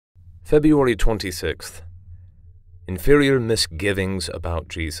February 26th. Inferior misgivings about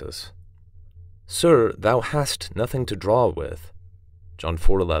Jesus. Sir, thou hast nothing to draw with. John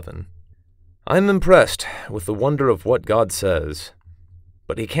 4:11. I am impressed with the wonder of what God says,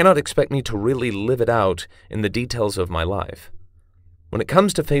 but He cannot expect me to really live it out in the details of my life. When it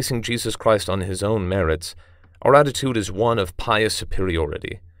comes to facing Jesus Christ on His own merits, our attitude is one of pious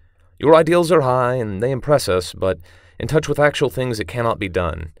superiority. Your ideals are high and they impress us, but in touch with actual things it cannot be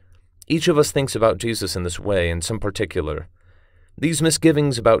done. Each of us thinks about Jesus in this way, in some particular. These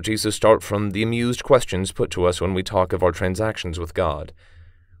misgivings about Jesus start from the amused questions put to us when we talk of our transactions with God.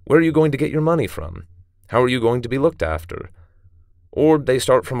 Where are you going to get your money from? How are you going to be looked after? Or they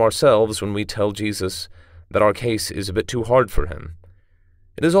start from ourselves when we tell Jesus that our case is a bit too hard for Him.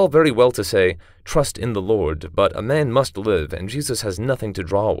 It is all very well to say, trust in the Lord, but a man must live, and Jesus has nothing to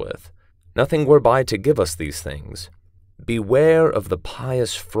draw with, nothing whereby to give us these things. Beware of the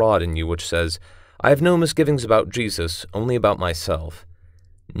pious fraud in you which says, I have no misgivings about Jesus, only about myself.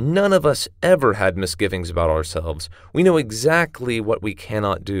 None of us ever had misgivings about ourselves. We know exactly what we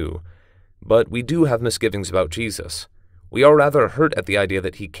cannot do, but we do have misgivings about Jesus. We are rather hurt at the idea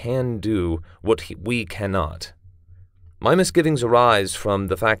that He can do what we cannot. My misgivings arise from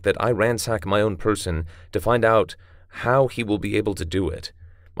the fact that I ransack my own person to find out how He will be able to do it.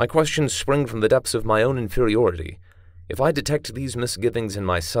 My questions spring from the depths of my own inferiority. If I detect these misgivings in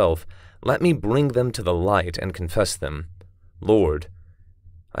myself, let me bring them to the light and confess them. Lord,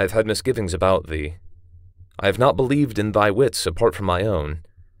 I have had misgivings about Thee. I have not believed in Thy wits apart from my own.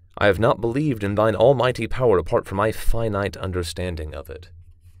 I have not believed in Thine almighty power apart from my finite understanding of it.